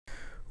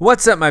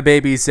What's up, my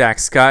baby?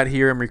 ZackScott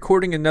here. I'm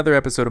recording another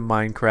episode of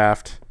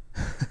Minecraft.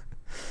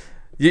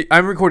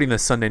 I'm recording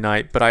this Sunday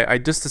night, but I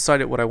just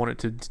decided what I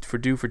wanted to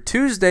do for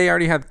Tuesday. I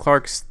already had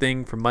Clark's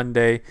thing for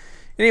Monday.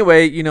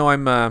 Anyway, you know,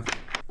 I'm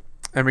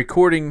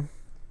recording.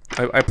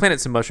 I planted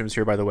some mushrooms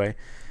here, by the way.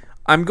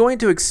 I'm going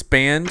to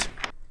expand.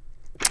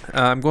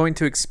 My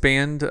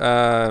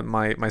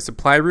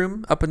supply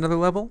room up another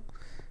level,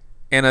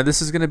 and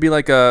this is going to be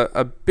like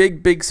a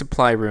big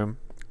supply room.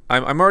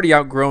 I'm already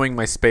outgrowing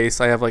my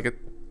space. I have like a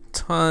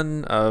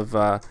ton of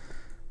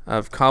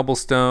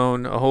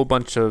cobblestone, a whole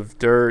bunch of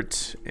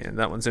dirt, and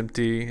that one's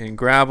empty, and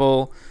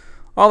gravel,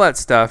 all that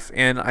stuff.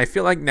 And I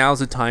feel like now's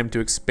the time to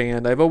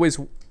expand. I've always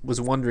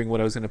was wondering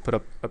what I was going to put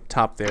up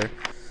top there.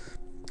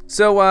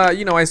 So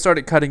you know, I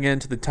started cutting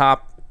into the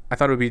top. I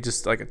thought it would be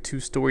just like a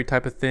 2-story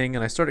type of thing,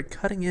 and I started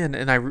cutting in,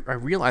 and I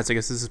realized, I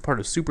guess this is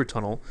part of Super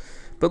Tunnel.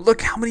 But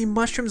look how many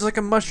mushrooms, like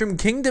a mushroom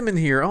kingdom in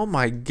here. Oh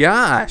my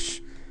gosh.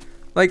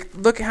 Like,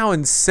 look how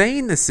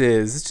insane this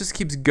is. This just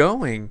keeps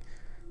going.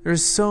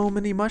 There's so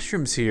many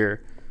mushrooms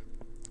here.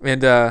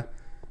 And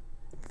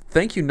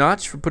thank you,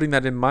 Notch, for putting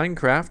that in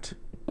Minecraft.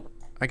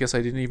 I guess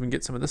I didn't even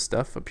get some of this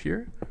stuff up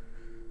here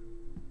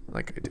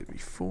like I did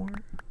before.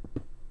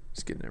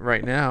 Just getting it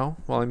right now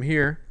while I'm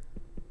here.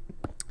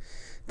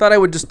 Thought I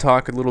would just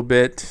talk a little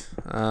bit.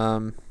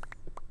 Let's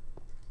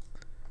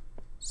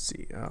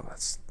see. Oh,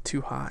 that's too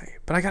high.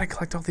 But I gotta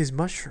collect all these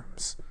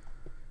mushrooms.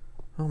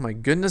 Oh my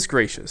goodness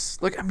gracious.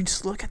 Look, I mean,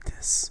 just look at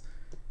this.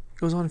 It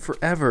goes on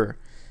forever.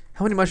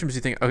 How many mushrooms do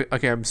you think?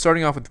 Okay, I'm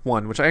starting off with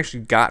 1, which I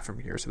actually got from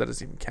here, so that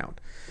doesn't even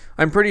count.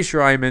 I'm pretty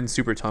sure I'm in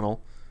Super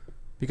Tunnel,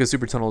 because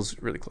Super Tunnel is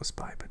really close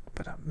by.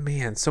 But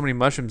man, so many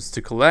mushrooms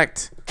to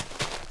collect.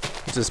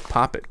 Just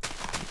pop it.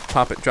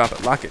 Pop it, drop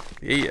it, lock it.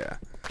 Yeah.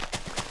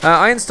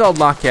 I installed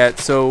Locket,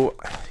 so,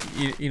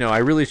 you know,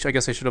 I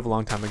guess I should have a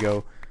long time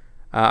ago.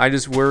 I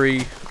just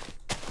worry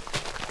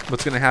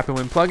what's going to happen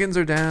when plugins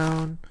are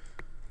down.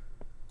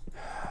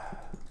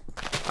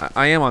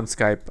 I am on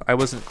Skype. I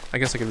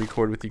guess I could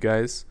record with you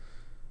guys.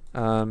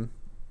 Here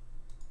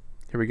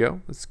we go.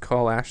 Let's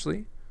call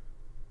Ashley.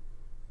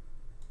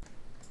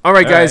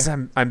 Alright guys,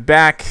 I'm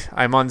back.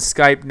 I'm on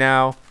Skype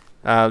now.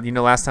 You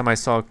know, last time I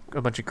saw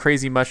a bunch of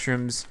crazy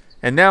mushrooms,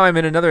 and now I'm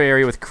in another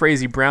area with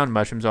crazy brown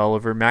mushrooms all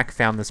over. Mac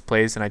found this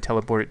place and I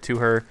teleported to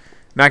her.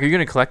 Mac, are you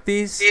going to collect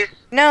these?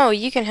 No,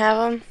 you can have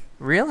them.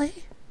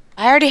 Really?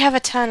 I already have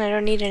a ton. I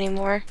don't need any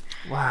more.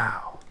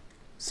 Wow.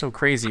 So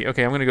crazy.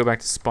 Okay, I'm going to go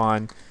back to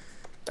spawn.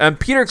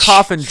 Peter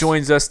Coffin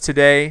joins us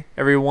today,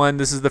 everyone.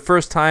 This is the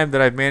first time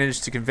that I've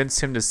managed to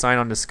convince him to sign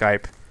on to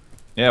Skype.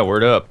 Yeah,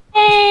 word up.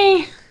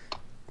 Hey!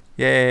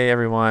 Yay,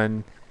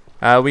 everyone.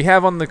 We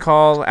have on the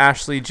call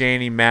Ashley,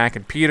 Janie, Mac,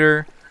 and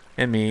Peter,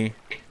 and me.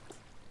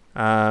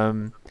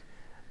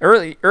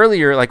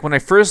 Earlier, like when I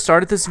first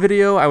started this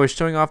video, I was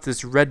showing off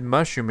this red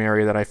mushroom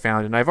area that I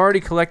found, and I've already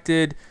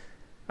collected,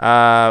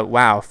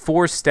 wow,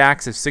 4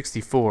 stacks of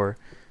 64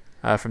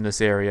 from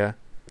this area.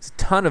 It's a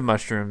ton of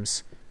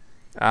mushrooms.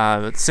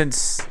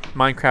 Since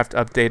Minecraft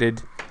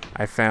updated,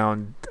 I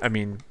found, I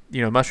mean,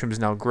 you know, mushrooms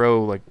now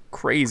grow like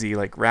crazy,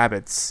 like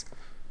rabbits.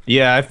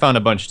 Yeah, I found a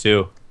bunch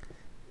too.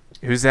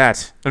 Who's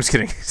that? I'm just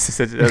kidding.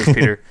 That was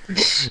Peter.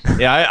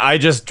 Yeah, I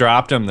just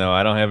dropped them though.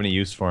 I don't have any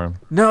use for them.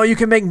 No, you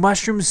can make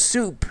mushroom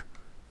soup.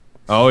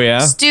 Oh yeah?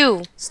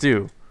 Stew.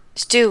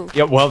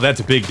 Yeah, well, that's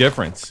a big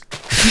difference.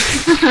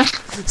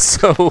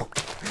 So.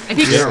 I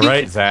think you're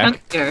right,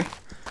 Zach.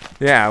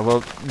 Yeah,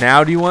 well,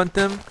 now do you want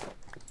them?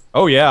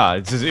 Oh yeah,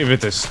 it's just, if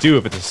it's a stew,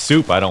 if it's a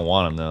soup, I don't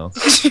want them though.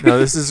 No,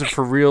 this is a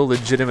for real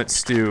legitimate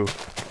stew.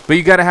 But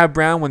you gotta have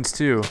brown ones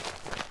too.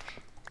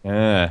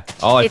 Yeah,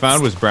 all I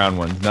found was brown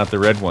ones, not the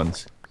red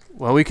ones.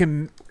 Well, we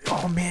can,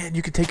 oh man,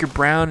 you can take your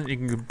brown, you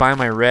can buy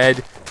my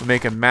red, and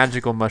make a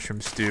magical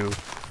mushroom stew.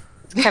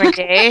 Kind of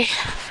gay.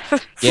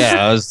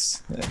 Yeah, I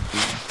was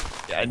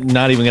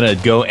not even gonna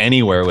go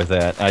anywhere with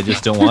that. I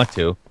just don't want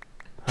to.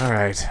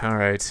 Alright,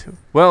 alright.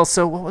 Well,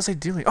 so what was I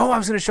doing? Oh, I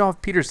was gonna show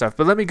off Peter's stuff,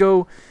 but let me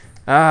go.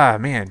 Ah,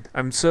 man,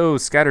 I'm so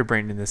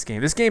scatterbrained in this game.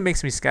 This game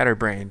makes me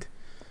scatterbrained.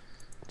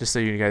 Just so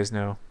you guys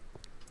know.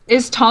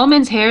 Is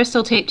Tallman's hair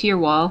still taped to your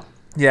wall?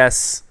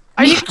 Yes.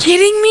 Are you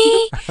kidding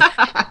me?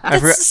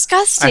 That's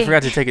disgusting. I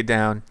forgot to take it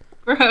down.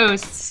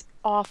 Gross.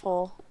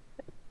 Awful.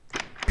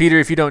 Peter,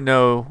 if you don't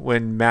know,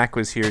 when Mac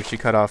was here, she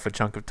cut off a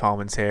chunk of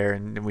Tallman's hair,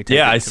 and we.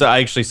 Yeah, I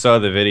actually saw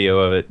the video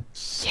of it.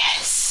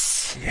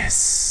 Yes.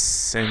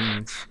 Yes,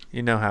 and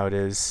you know how it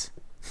is.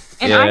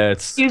 And yeah,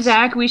 you,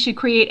 Zach, we should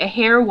create a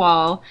hair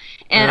wall.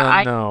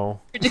 And no.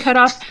 To cut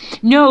off.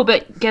 No,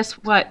 but guess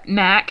what,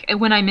 Mac?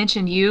 When I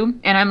mentioned you,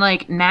 and I'm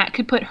like, Mac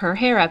could put her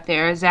hair up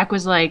there. Zach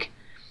was like,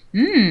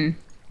 No,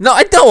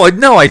 I don't.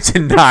 No, I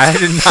did not. I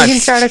did not. You can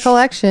start a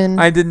collection.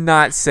 I did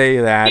not say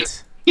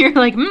that. You're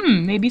like,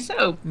 maybe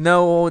so.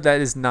 No,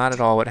 that is not at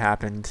all what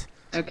happened.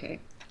 Okay.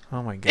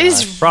 Oh my gosh.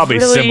 It's Probably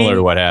really, similar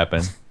to what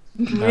happened.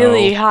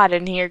 Really hot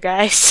in here,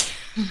 guys.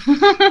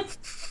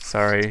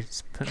 Sorry,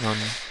 just putting on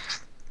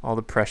all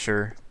the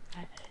pressure.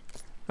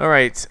 All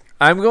right,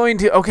 I'm going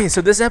to. Okay, so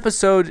this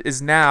episode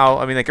is now.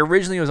 I mean, like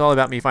originally it was all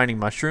about me finding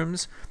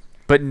mushrooms,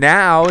 But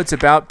now it's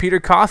about Peter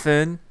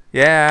Coffin.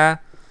 Yeah.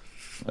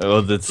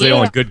 Oh, that's the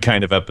only good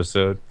kind of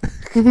episode.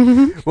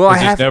 Well,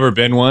 There's never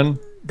been one.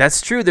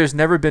 That's true. There's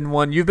never been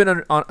one. You've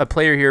been a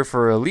player here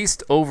for at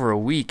least over a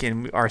week,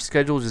 and our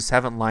schedules just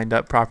haven't lined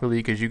up properly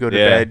because you go to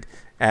bed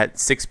at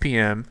 6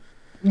 p.m.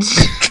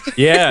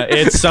 Yeah,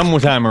 it's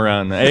sometime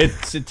around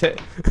that.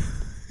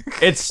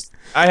 It's.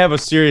 I have a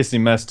seriously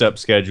messed up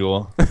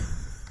schedule.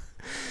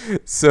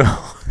 So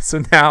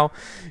now,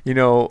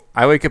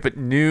 I wake up at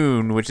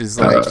noon, which is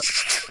like,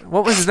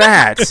 what was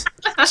that?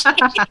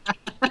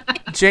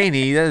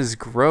 Janie, that is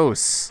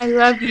gross. I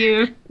love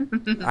you.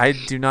 I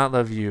do not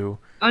love you.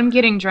 I'm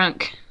getting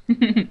drunk.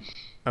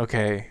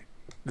 Okay.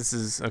 This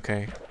is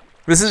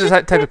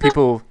the type of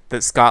people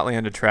that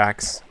ScottLand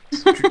attracts.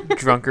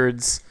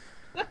 Drunkards.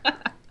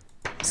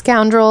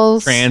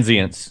 Scoundrels.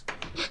 Transients.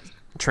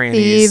 Trannies.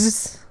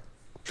 Thieves.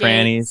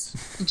 Trannies.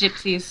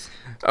 Gypsies.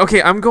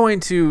 Okay, I'm going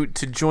to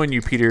join you,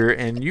 Peter,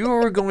 and you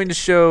are going to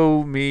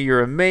show me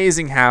your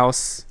amazing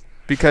house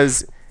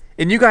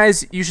and you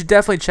guys, you should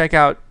definitely check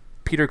out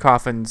Peter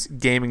Coffin's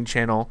gaming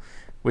channel,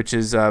 which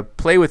is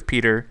Play with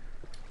Peter.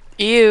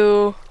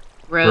 Ew.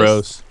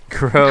 Gross.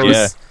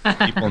 Gross.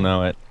 Yeah, people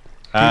know it.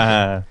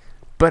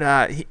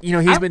 But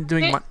he's been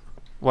doing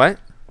what?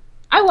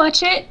 I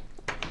watch it.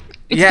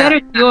 It's Yeah. better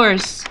than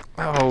yours.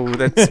 Oh,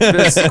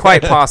 that's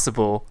quite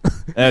possible.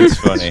 That's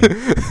funny.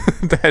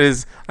 That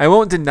is, I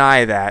won't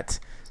deny that,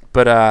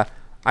 but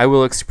I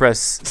will express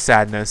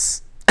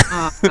sadness.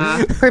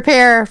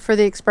 Prepare for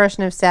the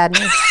expression of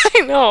sadness.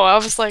 I know. I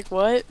was like,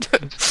 what?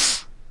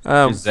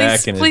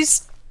 Zach and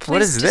Please.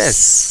 What is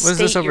this? What is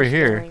this over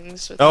here?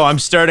 Oh, I'm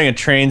starting a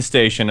train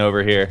station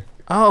over here.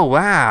 Oh,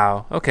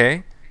 wow.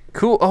 Okay.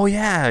 Cool. Oh,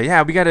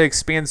 yeah. We got to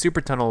expand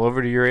Super Tunnel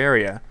over to your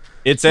area.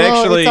 It's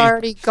Well, actually it's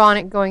already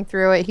going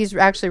through it. He's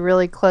actually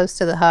really close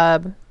to the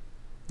hub.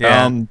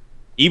 Yeah.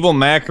 Evil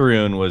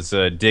Macaroon was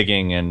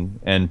digging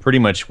and pretty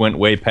much went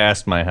way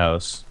past my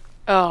house.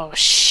 Oh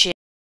shit.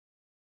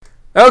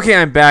 Okay,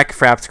 I'm back.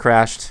 Fraps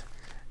crashed.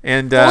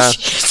 And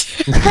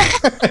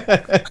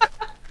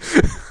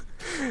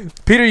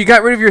Peter, you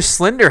got rid of your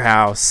Slender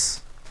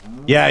house.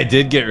 Yeah, I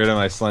did get rid of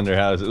my slender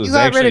house. It was You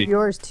got actually rid of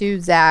yours too,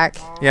 Zach.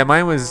 Yeah,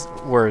 mine was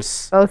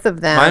worse. Both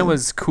of them. Mine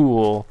was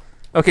cool.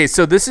 Okay,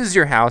 so this is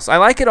your house. I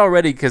like it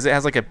already because it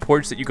has like a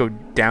porch that you go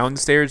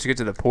downstairs to get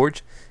to the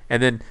porch,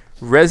 and then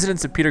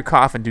residents of Peter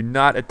Coffin do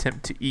not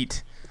attempt to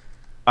eat.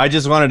 I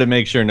just wanted to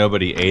make sure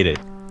nobody ate it.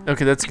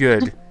 Okay, that's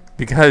good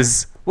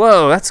because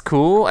whoa, that's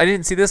cool. I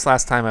didn't see this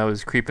last time I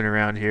was creeping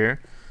around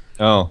here.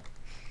 Oh.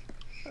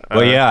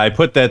 Well, yeah, I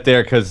put that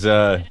there because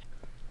it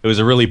was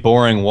a really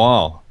boring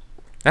wall.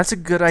 That's a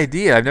good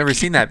idea. I've never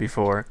seen that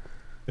before.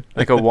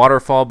 Like a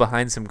waterfall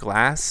behind some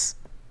glass.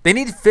 They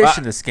need fish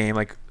in this game,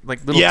 like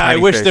little. Yeah, I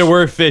tiny wish fish. there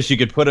were fish. You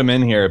could put them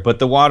in here, but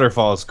the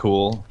waterfall's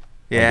cool.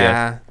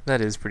 Yeah,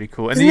 that is pretty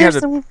cool. And Isn't then you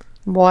there have the.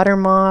 some water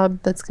mob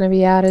that's going to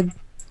be added?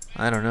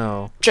 I don't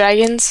know.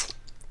 Dragons.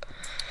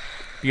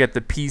 You got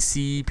the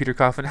PC Peter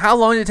Coffin. How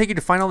long did it take you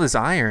to find all this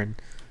iron?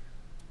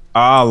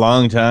 Ah,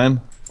 long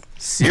time.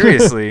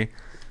 Seriously.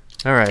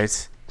 All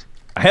right.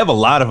 I have a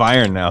lot of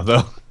iron now,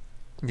 though.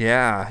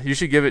 Yeah, you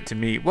should give it to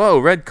me. Whoa,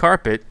 red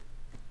carpet.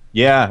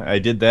 Yeah, I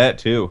did that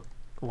too.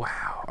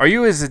 Wow. Are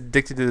you as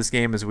addicted to this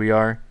game as we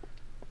are?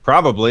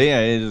 Probably.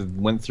 I just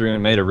went through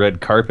and made a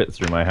red carpet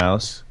through my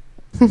house.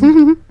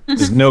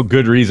 There's no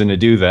good reason to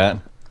do that.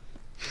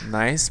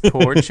 Nice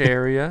porch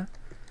area.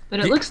 But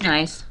it looks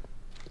nice.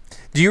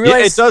 Do you Yeah,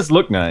 realize it does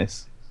look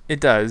nice. It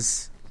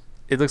does.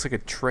 It looks like a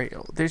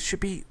trail. There should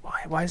be.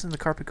 Why doesn't the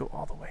carpet go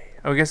all the way?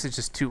 Oh, I guess it's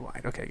just too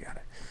wide. Okay, got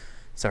it.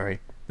 Sorry.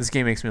 This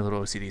game makes me a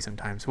little OCD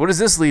sometimes. What is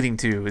this leading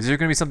to? Is there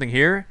going to be something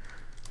here?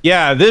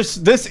 Yeah,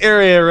 this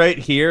area right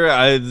here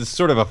is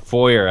sort of a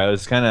foyer.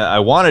 I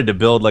wanted to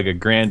build like a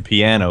grand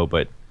piano,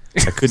 but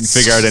I couldn't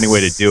figure out any way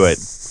to do it.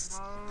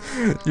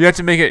 You have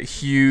to make it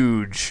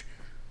huge.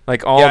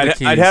 Like all Yeah, the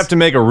keys. I'd have to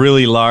make a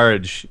really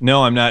large.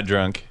 No, I'm not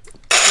drunk.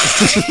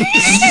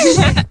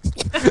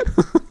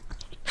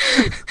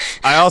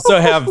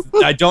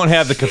 I don't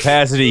have the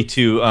capacity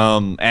to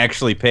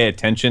actually pay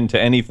attention to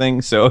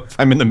anything, so if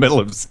I'm in the middle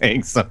of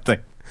saying something,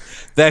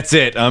 that's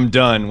it. I'm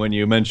done when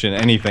you mention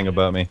anything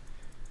about me.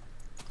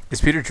 Is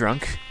Peter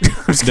drunk?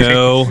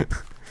 No.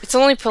 It's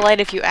only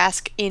polite if you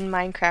ask in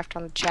Minecraft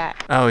on the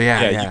chat. Oh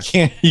yeah.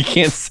 You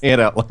can't say it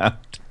out loud.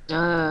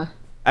 I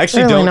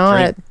actually Really don't not.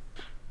 drink.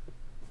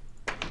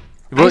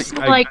 Well, I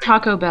still like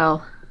Taco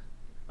Bell.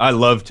 I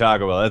love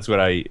Taco Bell. That's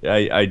what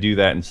I do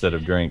that instead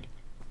of drink.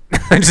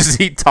 I just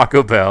eat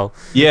Taco Bell.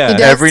 Yeah, He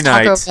does every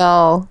Taco night.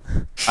 Bell.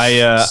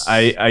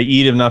 I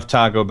eat enough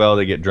Taco Bell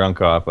to get drunk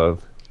off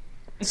of.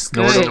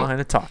 Snort good. a line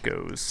of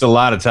tacos. It's a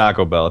lot of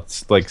Taco Bell.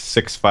 It's like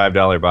 $6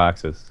 $5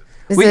 boxes.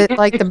 Is it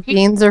like the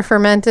beans are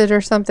fermented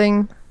or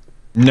something?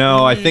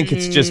 No, I think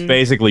it's just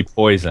basically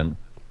poison.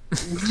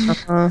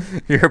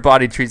 Your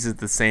body treats it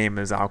the same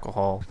as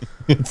alcohol.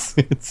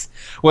 It's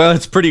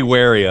pretty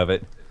wary of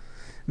it.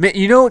 Man,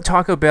 you know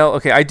Taco Bell.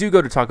 Okay, I do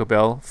go to Taco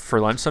Bell for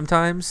lunch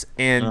sometimes,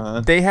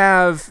 and they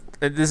have.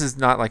 This is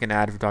not like an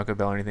ad for Taco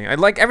Bell or anything. I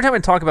like every time I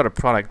talk about a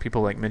product,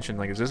 people like mention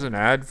like, "Is this an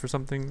ad for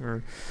something?"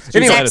 Or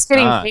anyway, Zach's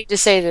getting paid to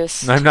say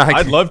this. I'm not.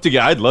 I'd love to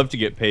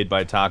get paid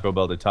by Taco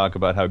Bell to talk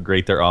about how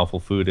great their awful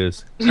food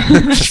is.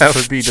 That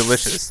would be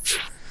delicious.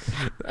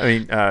 I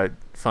mean,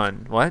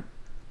 fun. What?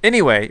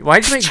 Anyway,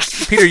 why'd you make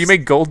Peter? You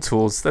make gold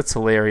tools. That's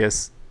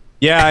hilarious.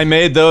 Yeah, I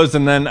made those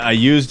and then I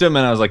used them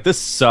and I was like, this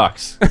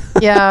sucks.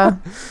 Yeah.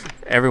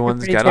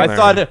 Everyone's Pretty got to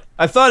learn.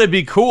 I thought it'd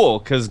be cool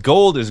because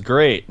gold is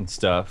great and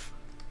stuff.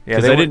 Yeah,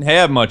 because I didn't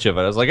have much of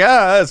it. I was like,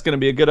 that's gonna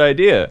be a good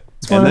idea.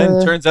 And then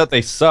it turns out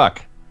they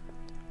suck.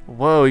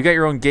 Whoa, you got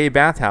your own gay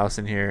bathhouse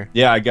in here.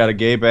 Yeah, I got a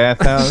gay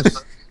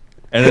bathhouse.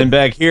 And then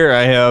back here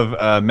I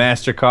have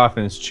Master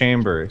Coffin's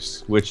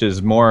chambers, which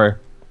is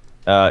more.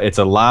 It's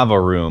a lava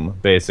room,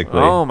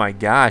 basically. Oh my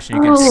gosh, you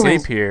can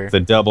sleep here.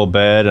 The double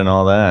bed and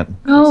all that.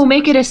 Oh,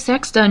 make it a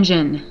sex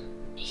dungeon.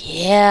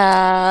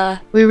 Yeah.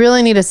 We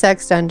really need a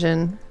sex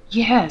dungeon.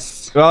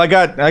 Yes. Well, I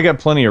got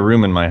plenty of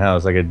room in my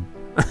house. I could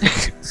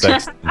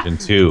sex dungeon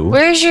too.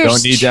 Where's your?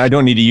 I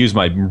don't need to use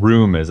my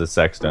room as a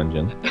sex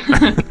dungeon.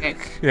 Okay.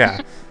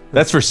 Yeah.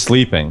 That's for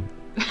sleeping.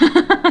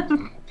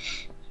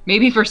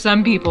 Maybe for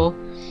some people.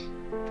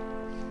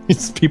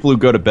 It's people who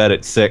go to bed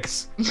at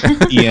 6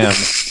 p.m.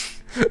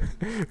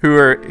 Who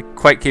are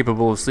quite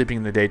capable of sleeping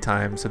in the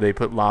daytime, so they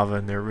put lava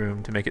in their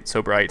room to make it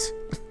so bright.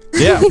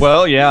 Yeah,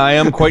 well, yeah, I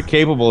am quite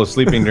capable of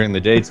sleeping during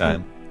the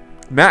daytime.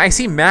 I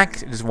see Mac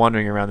just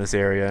wandering around this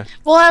area.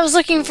 Well, I was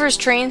looking for his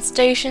train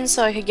station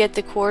so I could get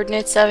the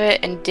coordinates of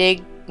it and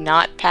dig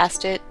not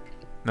past it.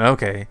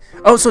 Okay.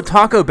 Oh, so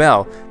Taco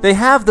Bell. They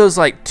have those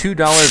like $2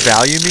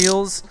 value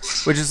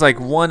meals, which is like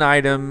one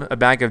item, a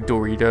bag of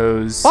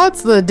Doritos.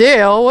 What's the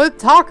deal with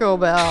Taco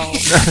Bell?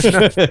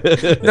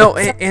 No,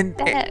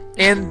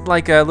 and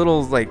like a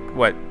little like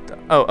what?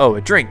 Oh,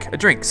 a drink.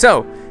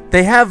 So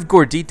they have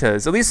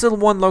gorditas. At least the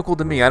one local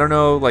to me. I don't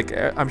know. Like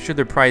I'm sure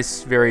their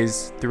price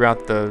varies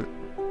throughout the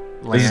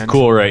land. This is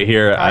cool right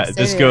here.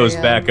 This goes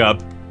area.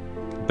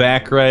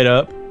 back right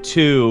up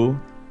to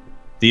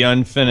the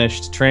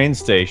unfinished train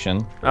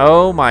station.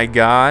 Oh my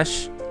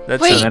gosh.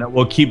 That's Wait. And then it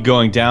will keep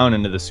going down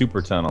into the super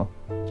tunnel.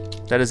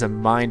 that is a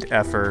mind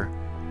effer.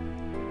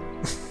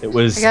 It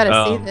was. I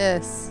gotta see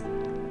this.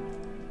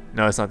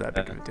 No, it's not that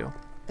big of a deal.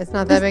 It's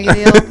not that big a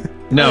deal.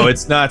 No,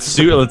 it's not.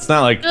 It's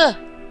not like. Ugh.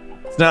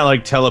 It's not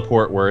like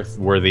teleport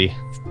worthy.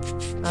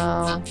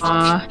 Oh.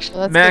 Aw.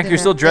 Well, that's Mac, good to you're know.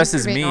 still dressed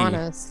Thanks for as being me.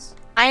 honest.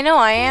 I know,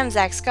 I am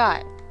Zach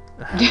Scott.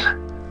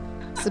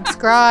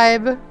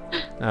 Subscribe.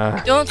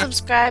 Don't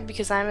subscribe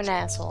because I'm an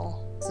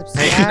asshole.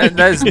 Subscribe.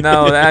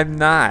 I'm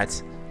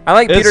not. I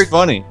like Peter. It's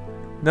funny.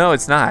 No,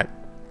 it's not.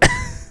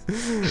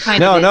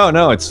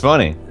 No, it's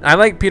funny. I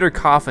like Peter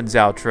Coffin's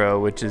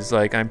outro, which is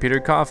like, I'm Peter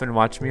Coffin,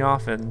 watch me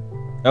often.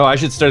 Oh, I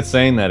should start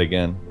saying that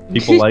again.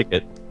 People like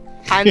it.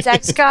 I'm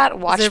Zach Scott.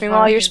 Watch They're me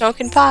while you're fine.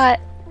 smoking pot.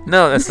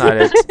 No, that's not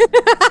it.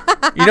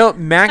 You know,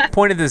 Mac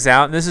pointed this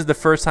out, and this is the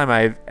first time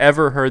I've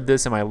ever heard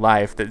this in my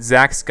life, that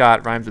Zack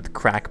Scott rhymes with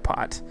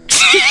crackpot.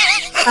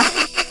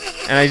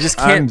 And I just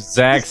I'm can't.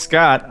 Zack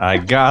Scott. I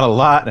got a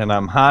lot, and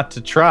I'm hot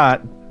to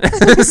trot.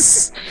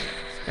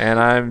 And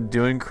I'm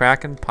doing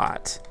crack and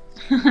pot.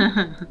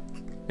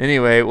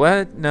 Anyway,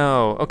 what?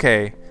 No.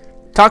 Okay.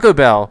 Taco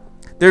Bell.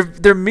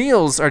 Their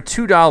meals are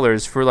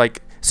 $2 for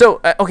like.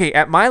 So okay,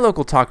 at my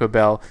local Taco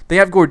Bell, they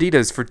have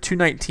gorditas for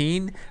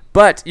 $2.19,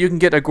 but you can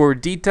get a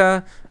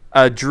gordita,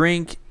 a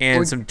drink,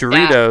 and some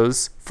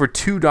Doritos for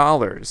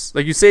 $2.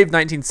 Like you save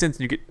 19 cents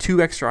and you get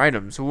 2 extra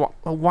items.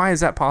 Why is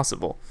that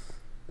possible?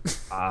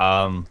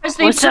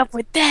 What's up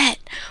with that?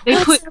 They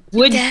What's put up with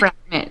wood that?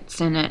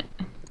 fragments in it.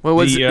 What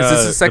was is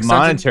this a the sex dungeon?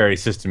 monetary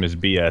system is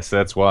BS.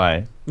 That's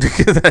why.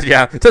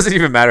 Yeah, it doesn't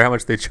even matter how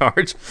much they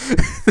charge.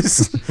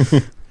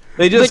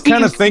 They just But you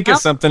kind of can think of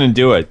help- something and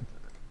do it.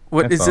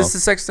 What That's is this all.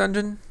 a sex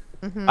dungeon?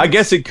 I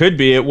guess it could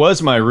be. It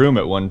was my room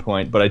at one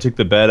point, but I took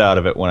the bed out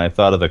of it when I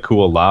thought of the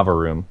cool lava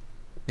room.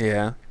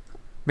 Yeah.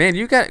 Man,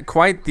 you got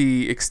quite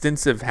the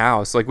extensive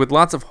house, like with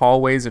lots of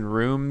hallways and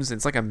rooms.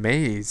 It's like a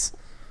maze.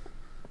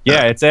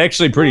 Yeah, it's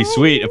actually pretty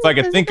sweet. If I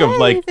could think of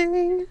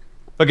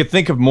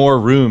more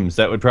rooms,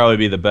 that would probably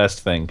be the best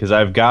thing because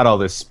I've got all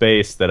this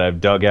space that I've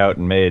dug out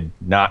and made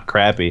not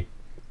crappy.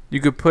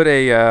 You could put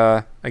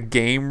a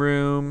game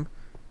room,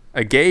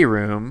 a gay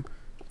room.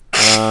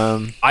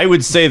 I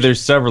would say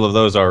there's several of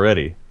those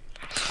already.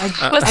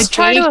 Let's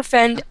try to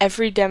offend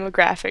every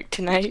demographic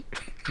tonight.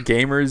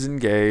 Gamers and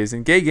gays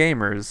and gay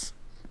gamers.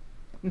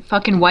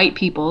 Fucking white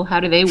people. How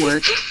do they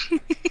work?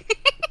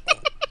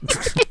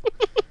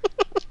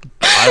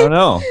 I don't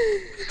know.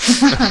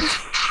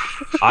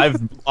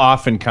 I've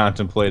often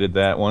contemplated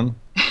that one.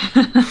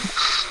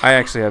 I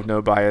actually have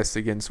no bias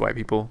against white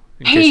people,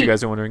 in case you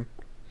guys are wondering.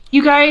 Do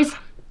you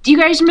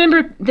guys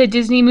remember the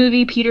Disney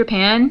movie Peter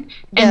Pan?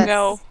 Yes.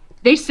 No.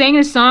 They sang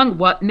a song,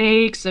 "What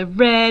Makes a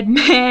Red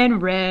Man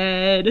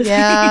Red."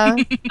 Yeah.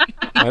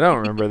 I don't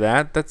remember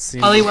that. That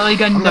seems. Ollie Welly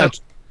Gun.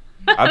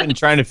 I've been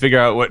trying to figure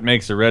out what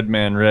makes a red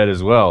man red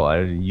as well.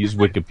 I used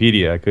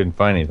Wikipedia. I couldn't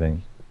find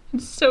anything.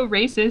 It's so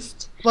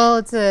racist. Well,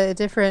 it's a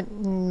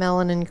different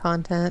melanin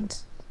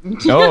content.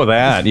 Oh,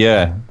 that,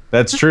 yeah.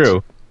 That's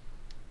true.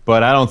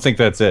 But I don't think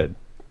that's it.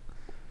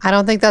 I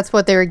don't think that's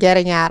what they were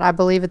getting at. I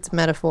believe it's a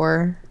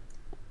metaphor.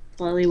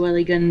 Wally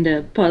Wally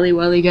Gunda. Polly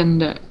Wally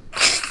Gunda.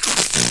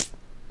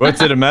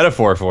 What's it a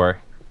metaphor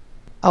for?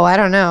 Oh, I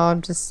don't know.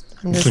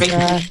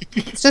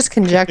 It's just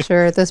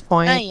conjecture at this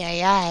point. Ay,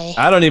 ay, ay.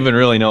 I don't even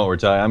really know what we're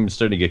talking. I'm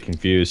starting to get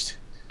confused.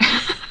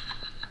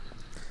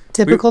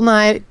 Typical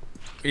night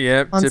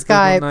Yep, On typical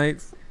Skype.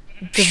 night.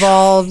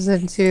 devolves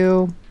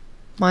into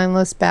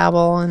mindless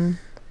babble and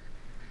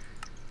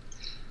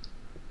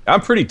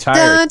I'm pretty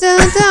tired.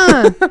 dun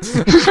dun dun.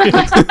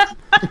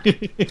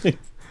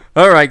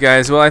 All right,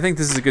 guys. Well, I think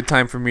this is a good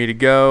time for me to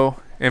go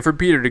and for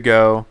Peter to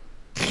go.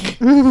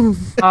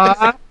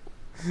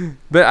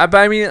 But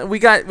I mean,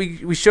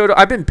 we showed.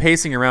 I've been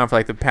pacing around for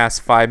like the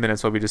past 5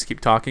 minutes while we just keep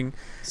talking.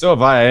 So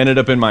have I. I ended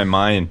up in my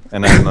mine,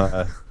 and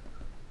I'm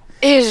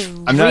It is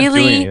I'm not doing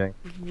really, anything.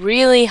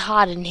 really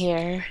hot in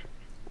here.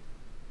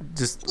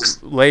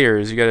 Just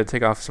layers. You got to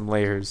take off some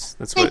layers.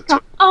 That's what. Take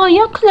off all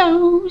your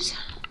clothes.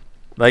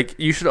 Like,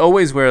 you should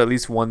always wear at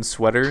least one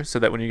sweater so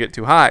that when you get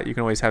too hot, you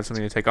can always have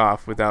something to take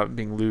off without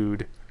being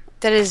lewd.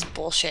 That is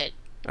bullshit.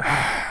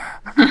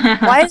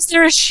 Why is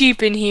there a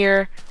sheep in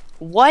here?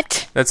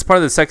 What? That's part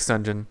of the sex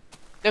dungeon.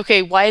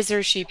 Okay, why is there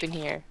a sheep in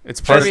here?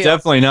 It's part That's of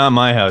definitely not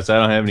my house. I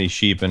don't have any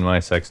sheep in my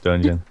sex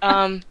dungeon.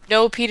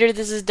 No, Peter,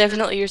 this is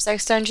definitely your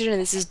sex dungeon,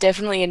 and this is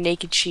definitely a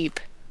naked sheep.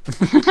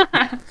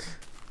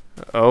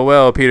 Oh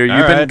well, Peter, you've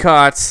All been right.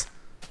 caught.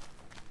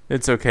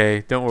 It's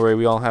okay. Don't worry.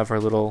 We all have our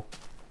little,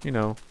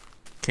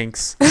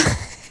 kinks.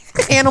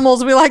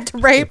 Animals we like to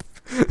rape.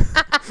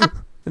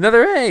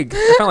 Another egg.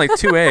 I found like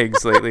 2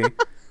 eggs lately.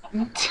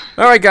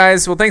 All right,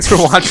 guys. Well, thanks for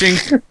watching.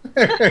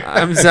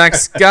 I'm Zach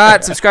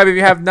Scott. Subscribe if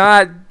you have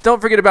not.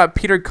 Don't forget about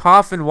Peter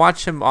Coffin.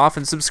 Watch him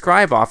often.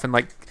 Subscribe often.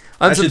 Like,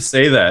 I should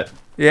say that.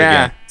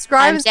 yeah. again.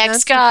 Subscribe I'm and Zack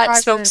Scott.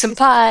 unsubscribe Smoke and- some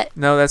pot.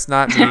 No, that's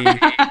not me.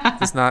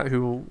 That's not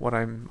what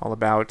I'm all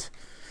about.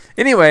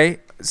 Anyway,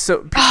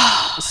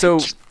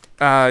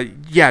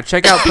 yeah,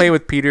 check out Play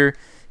with Peter.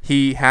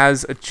 He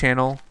has a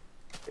channel.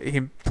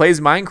 He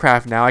plays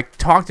Minecraft now. I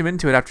talked him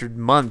into it after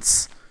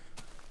months.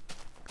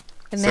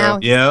 And So, now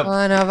he's yep.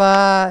 one of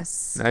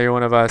us. Now you're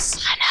one of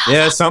us.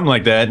 Yeah, something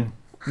like that.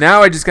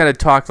 Now I just gotta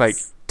talk like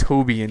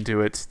Toby into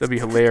it. That'd be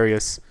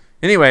hilarious.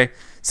 Anyway,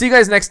 see you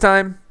guys next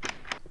time.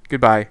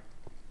 Goodbye.